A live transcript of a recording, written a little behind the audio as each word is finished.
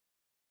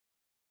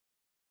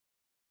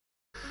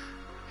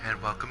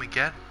and welcome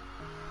again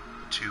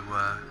to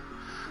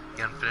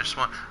the Unfinished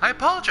Swan. I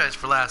apologize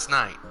for last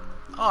night,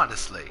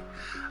 honestly.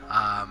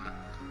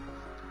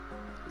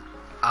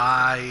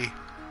 I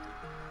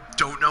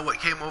don't know what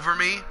came over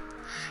me.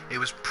 It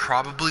was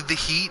probably the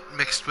heat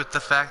mixed with the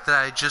fact that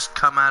I had just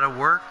come out of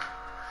work,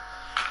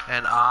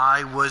 and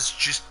I was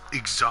just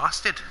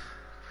exhausted.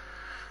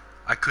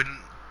 I couldn't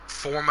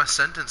form a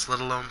sentence, let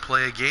alone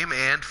play a game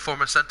and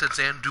form a sentence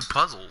and do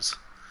puzzles.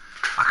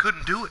 I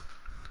couldn't do it.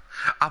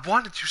 I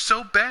wanted to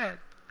so bad.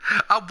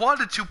 I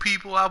wanted to,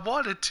 people. I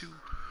wanted to.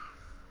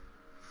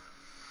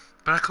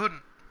 But I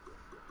couldn't.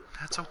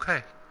 That's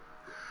okay.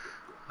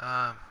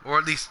 Or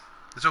at least,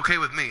 it's okay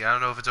with me. I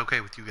don't know if it's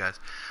okay with you guys.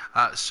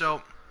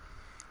 So,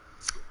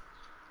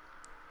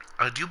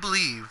 I do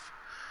believe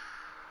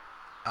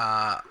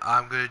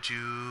I'm going to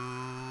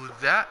do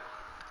that.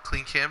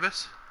 Clean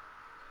canvas.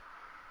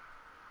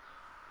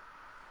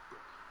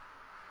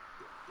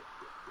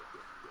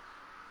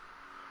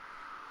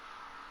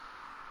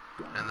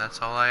 And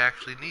that's all I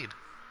actually need.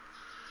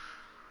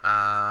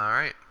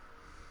 Alright.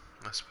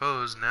 I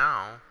suppose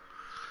now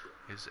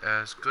is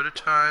as good a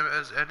time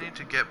as any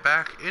to get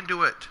back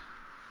into it.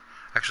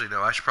 Actually,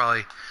 no, I should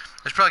probably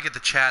get the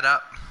chat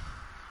up.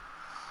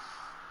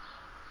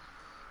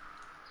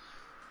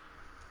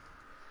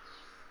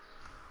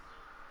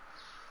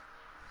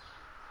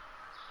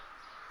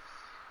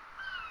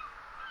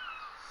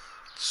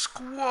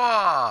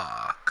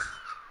 Squawk!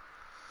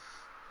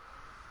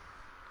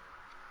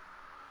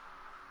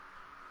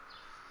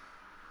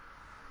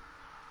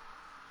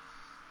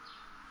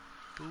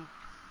 Boop.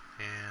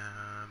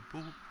 And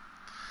boop.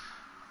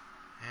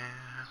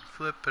 And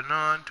flipping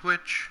on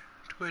Twitch.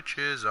 Twitch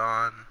is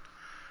on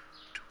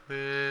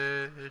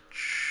Twitch.tv.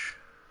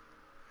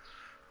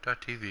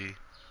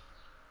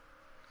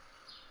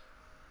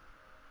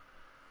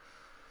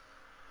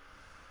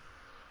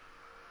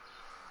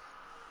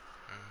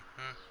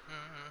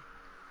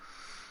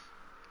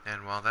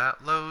 And while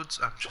that loads,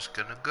 I'm just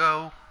gonna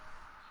go.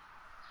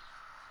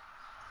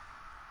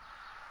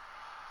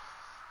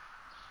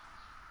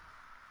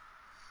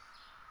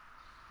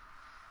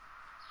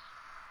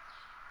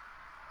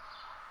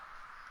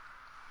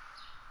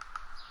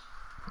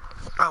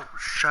 Oh,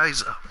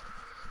 shiza.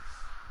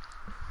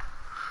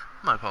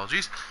 My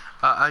apologies.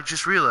 I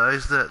just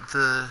realized that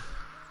the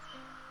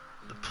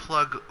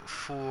plug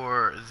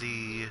for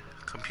the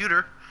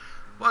computer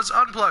was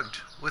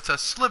unplugged with a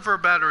sliver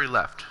of battery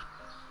left.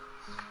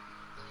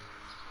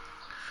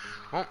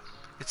 Well,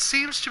 it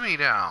seems to me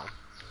now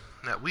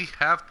that we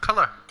have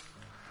color.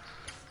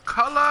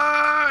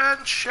 Color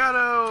and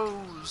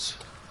shadows.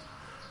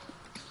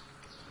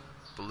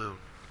 Balloon.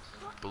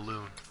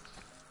 Balloon.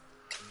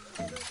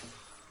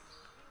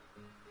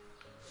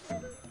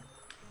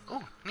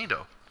 Oh,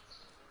 neato.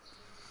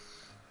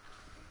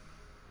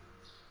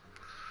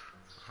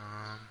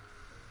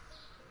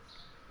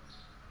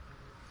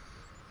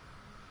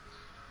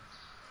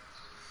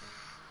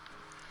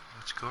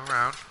 Let's go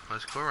around.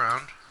 Let's go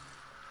around.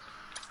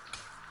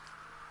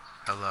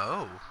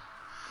 Hello.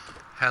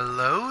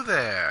 Hello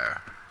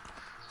there.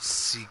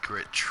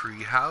 Secret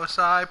treehouse,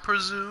 I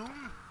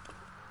presume?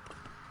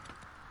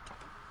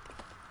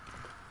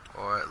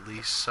 Or at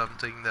least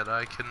something that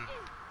I can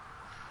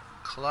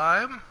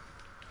climb?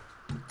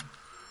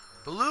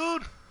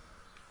 Balloon!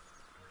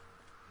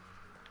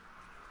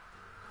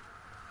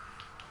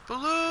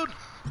 Balloon!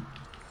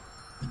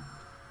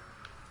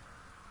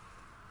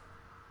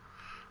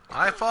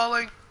 I'm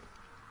falling.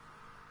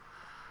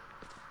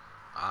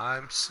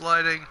 I'm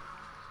sliding.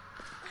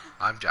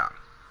 I'm down.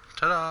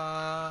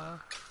 Ta-da!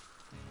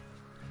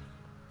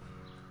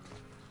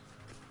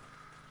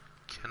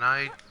 Can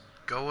I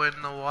go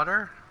in the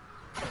water?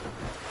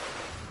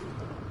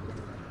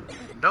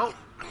 Nope.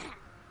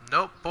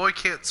 Nope, boy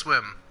can't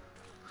swim.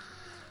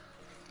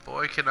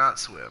 Boy cannot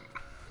swim.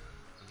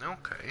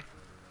 Okay.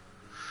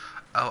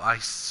 Oh, I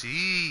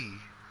see.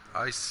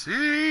 I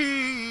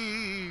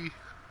see.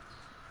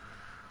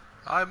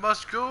 I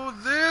must go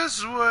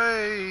this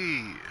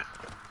way.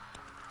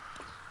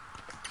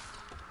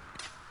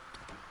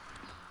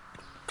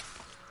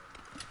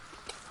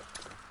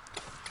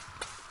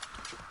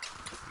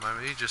 Am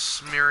I just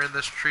smearing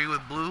this tree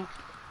with blue?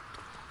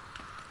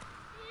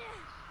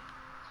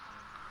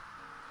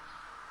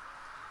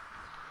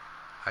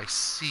 I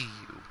see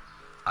you.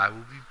 I will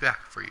be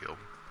back for you.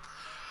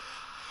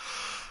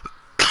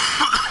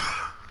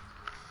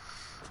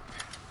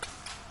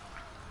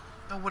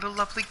 Oh, what a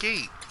lovely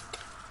gate.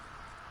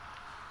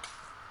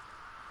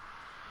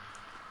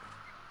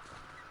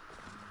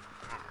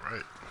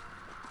 Alright.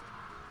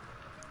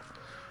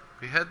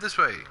 We head this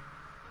way.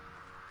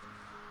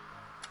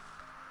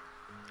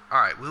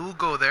 Alright, we will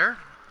go there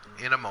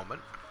in a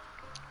moment.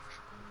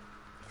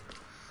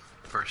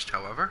 First,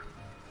 however,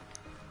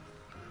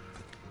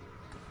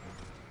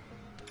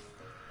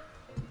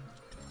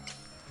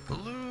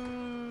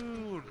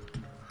 balloon!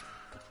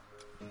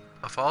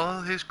 Of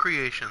all his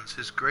creations,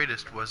 his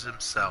greatest was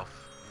himself.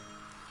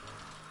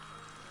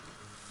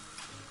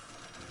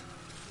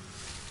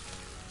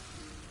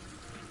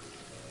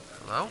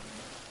 Hello?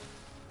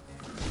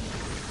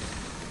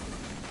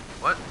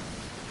 What?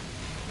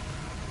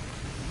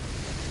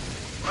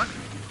 What?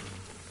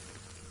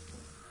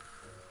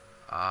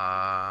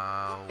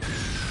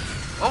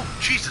 Oh,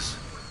 Jesus!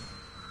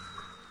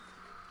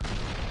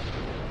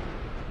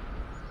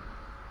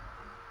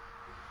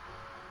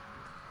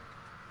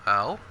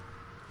 Hell.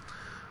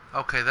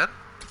 Okay then.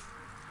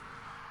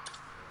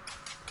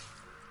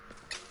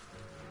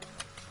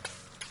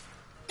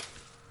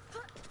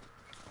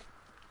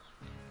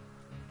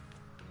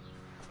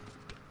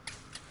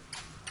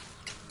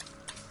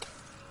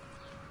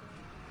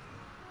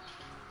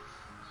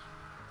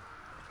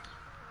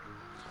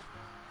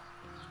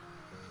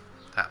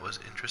 That was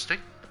interesting.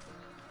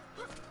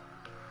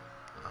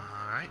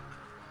 Alright.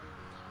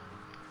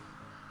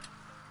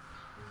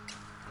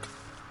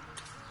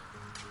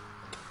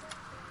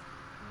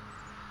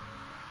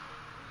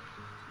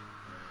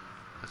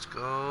 Let's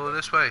go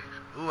this way.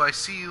 Ooh, I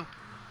see you.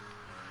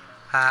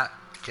 Ha,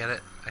 get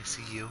it? I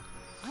see you.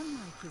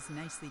 Unlike his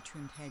nicely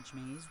trimmed hedge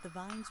maze, the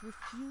vines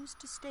refused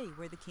to stay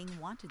where the king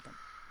wanted them.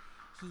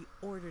 He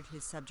ordered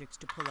his subjects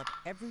to pull up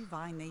every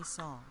vine they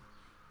saw.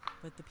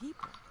 But the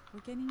people were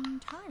getting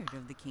tired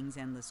of the king's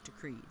endless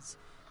decrees,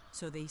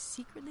 so they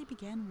secretly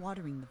began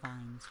watering the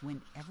vines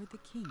whenever the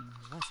king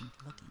wasn't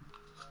looking.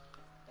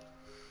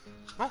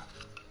 Oh,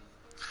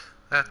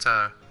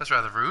 that's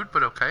rather rude,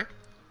 but okay.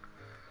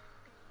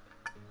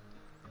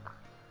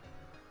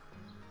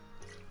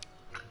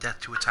 Death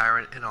to a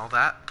tyrant and all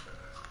that.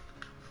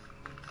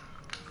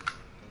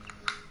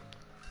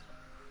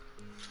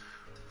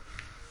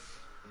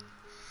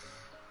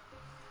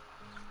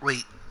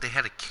 Wait, they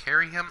had to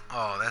carry him?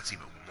 Oh, that's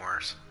even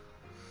worse.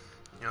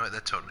 You know what?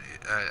 That totally.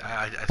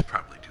 I'd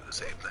probably do the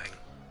same thing.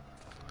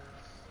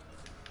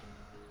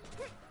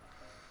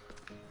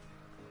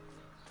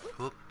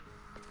 Whoop.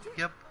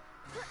 Yep.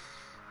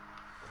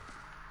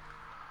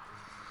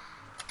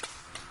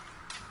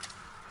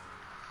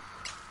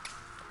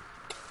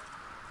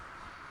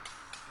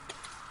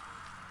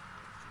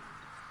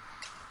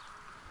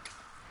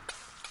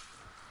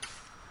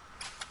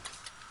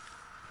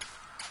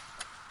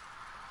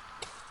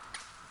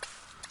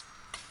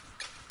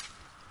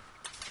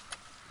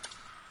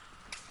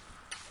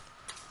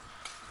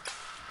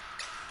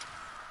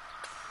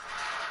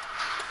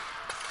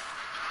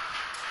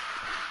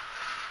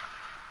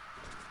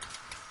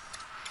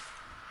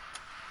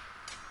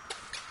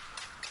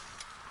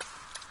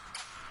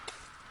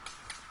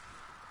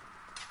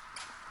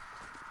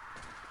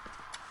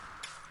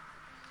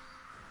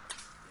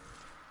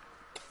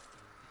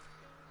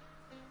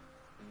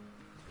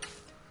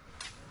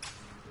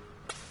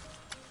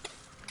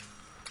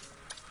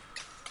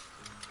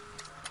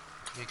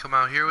 You come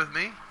out here with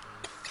me?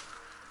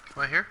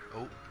 Come out here?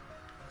 Oh.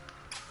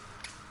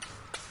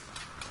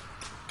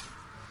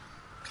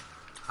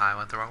 I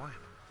went the wrong way.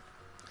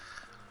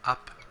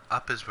 Up.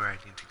 Up is where I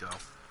need to go.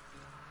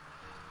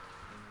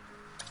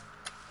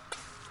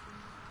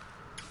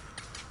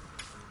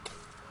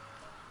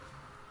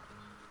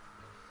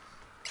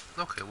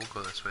 Okay, we'll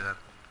go this way then.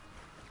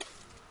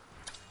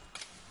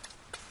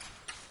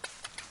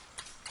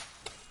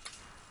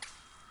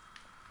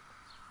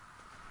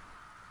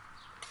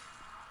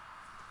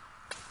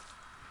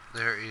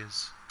 There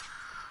is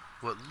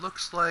what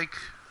looks like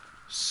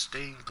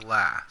stained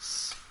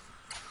glass.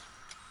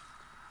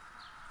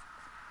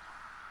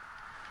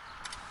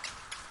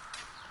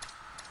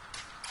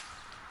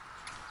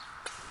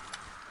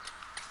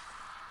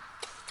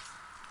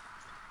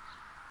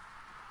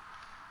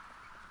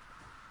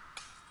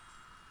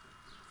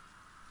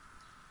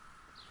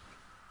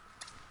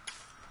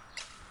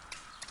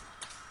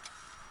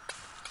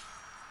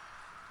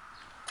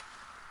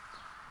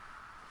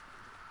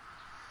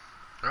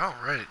 All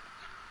right.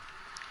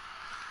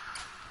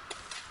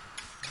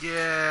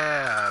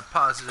 Yeah,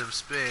 positive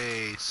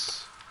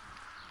space.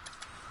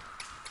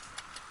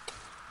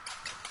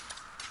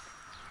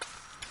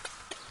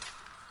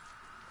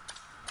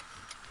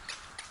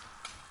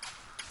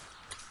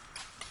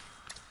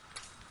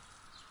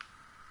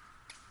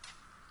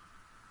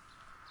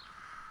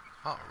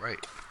 All right.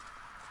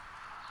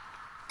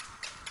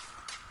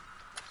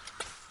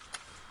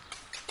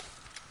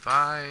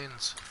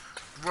 Vines,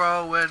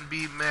 grow and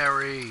be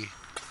merry.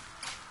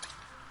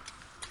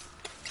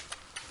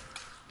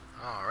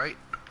 All right.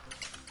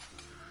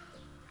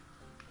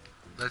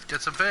 Let's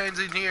get some fans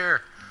in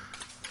here.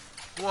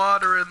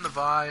 Water in the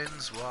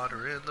vines,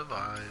 water in the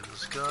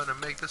vines. Gonna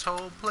make this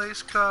whole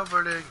place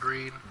covered in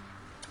green.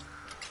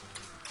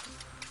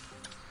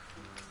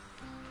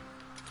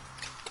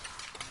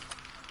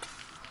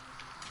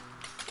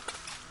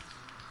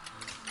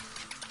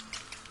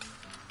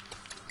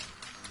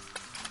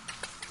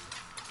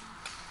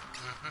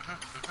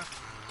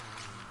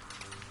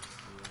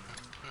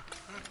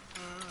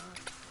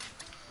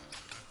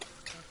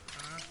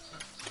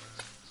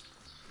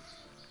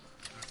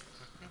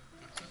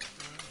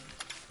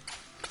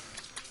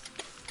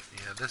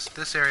 Yeah,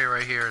 this area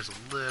right here is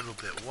a little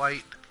bit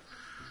white.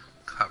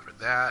 Cover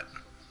that.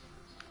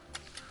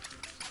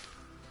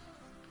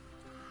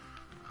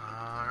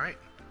 Alright,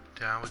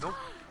 down we go.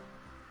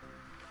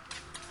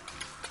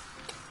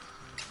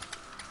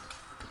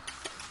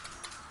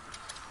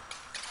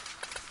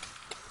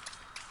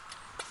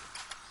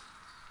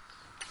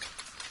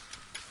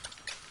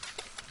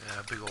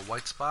 Big old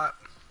white spot.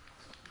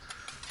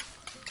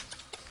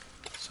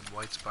 Some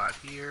white spot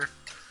here.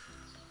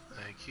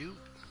 Thank you.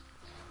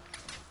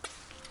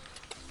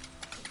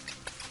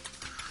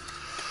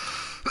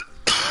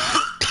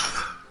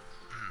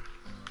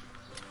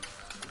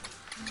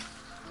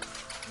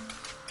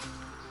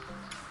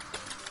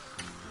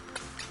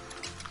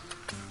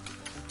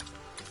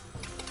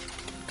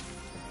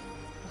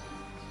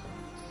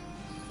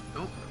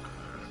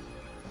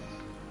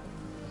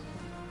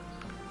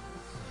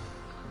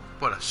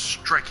 What a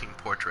striking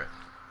portrait.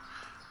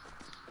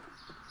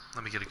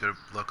 Let me get a good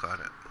look on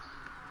it.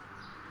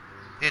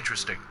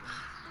 Interesting.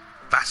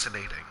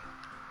 Fascinating.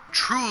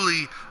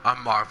 Truly a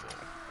marvel.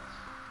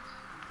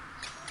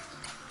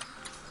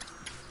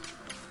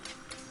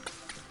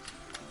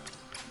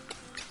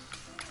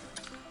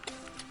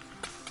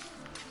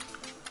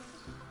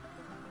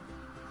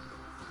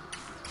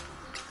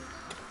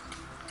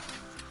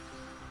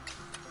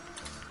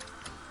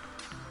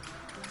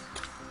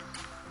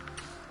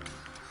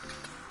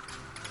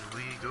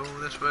 We go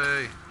this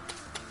way.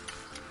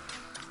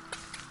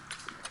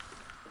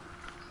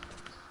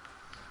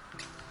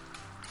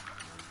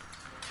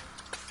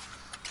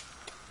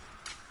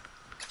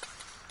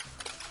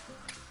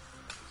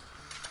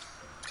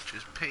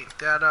 Just paint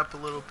that up a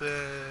little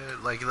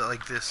bit, like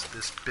this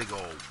big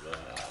old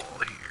wall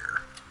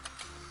here.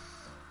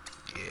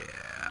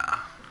 Yeah.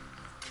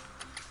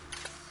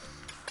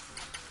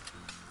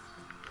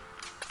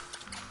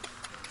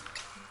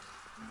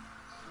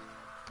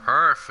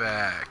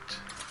 Perfect.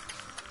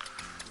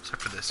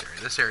 Except for this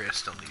area. This area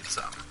still needs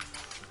some.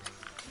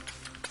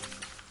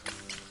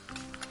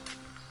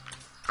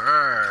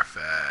 Perfect.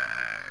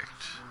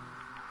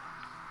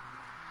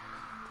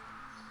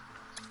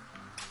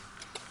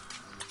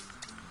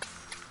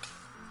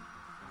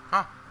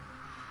 Huh.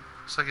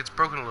 Looks like it's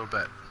broken a little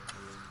bit.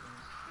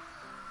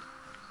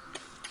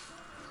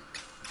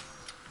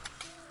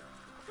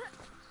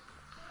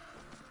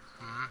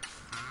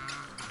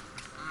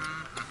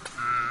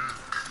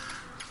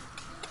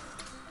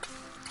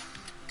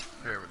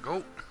 There we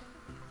go.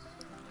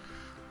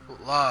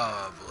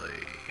 Lovely.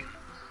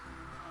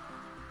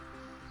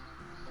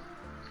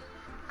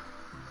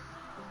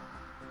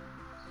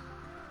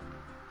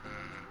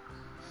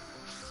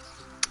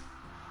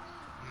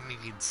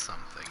 Need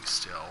something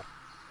still.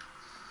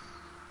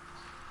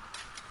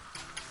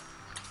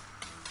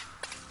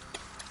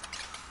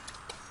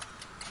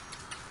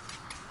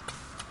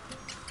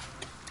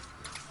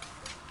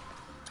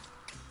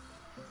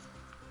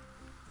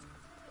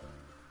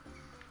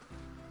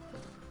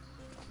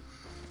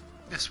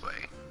 This way.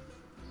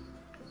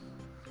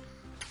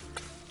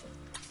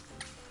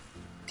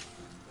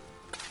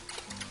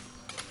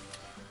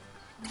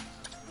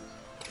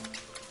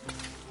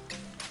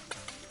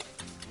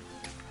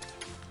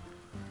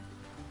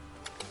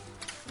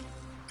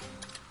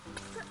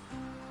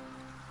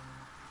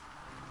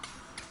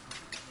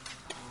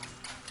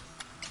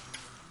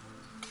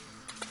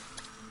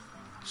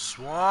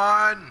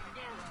 Swan!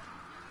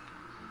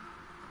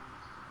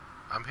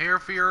 I'm here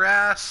for your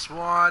ass,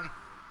 Swan.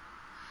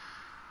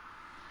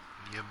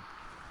 You...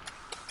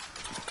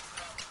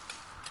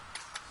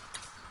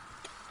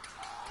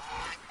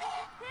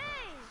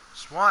 Hey!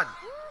 Swan!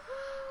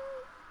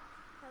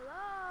 Hello?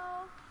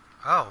 Oh,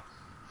 Hello?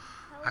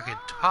 I can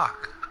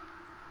talk.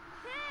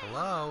 Hey!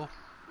 Hello?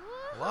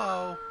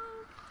 Woohoo!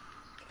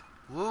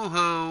 Hello?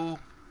 Woohoo!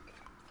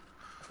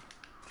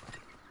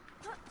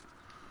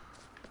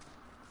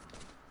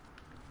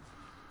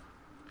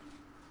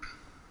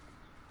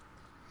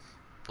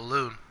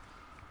 Balloon.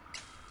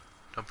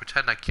 Don't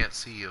pretend I can't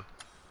see you.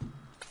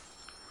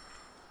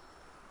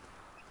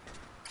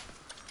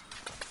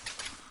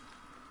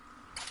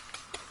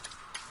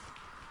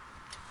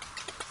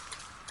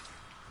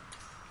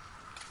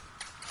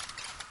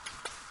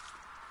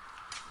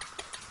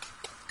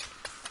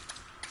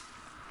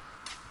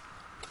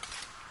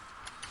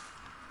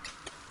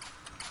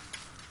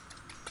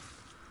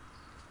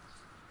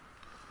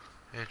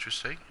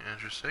 Interesting,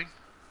 interesting.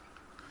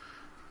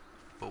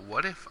 But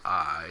what if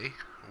I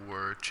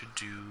were to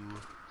do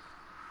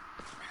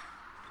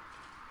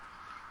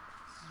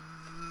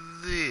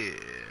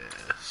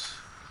this?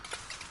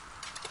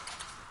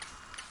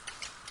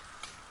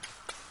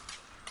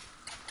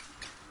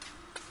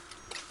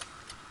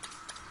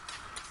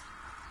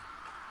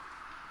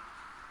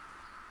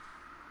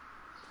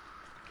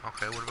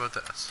 Okay, what about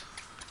this?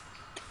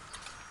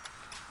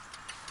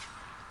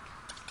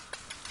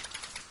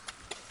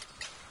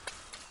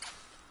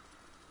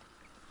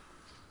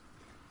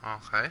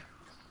 Okay.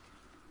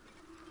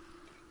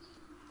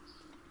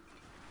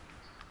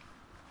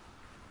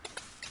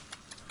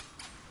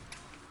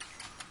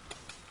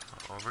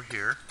 Over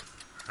here,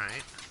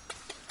 right?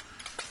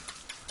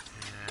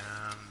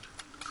 And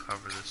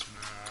cover this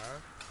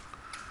wall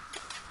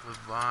with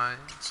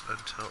vines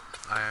until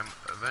I am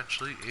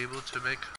eventually able to make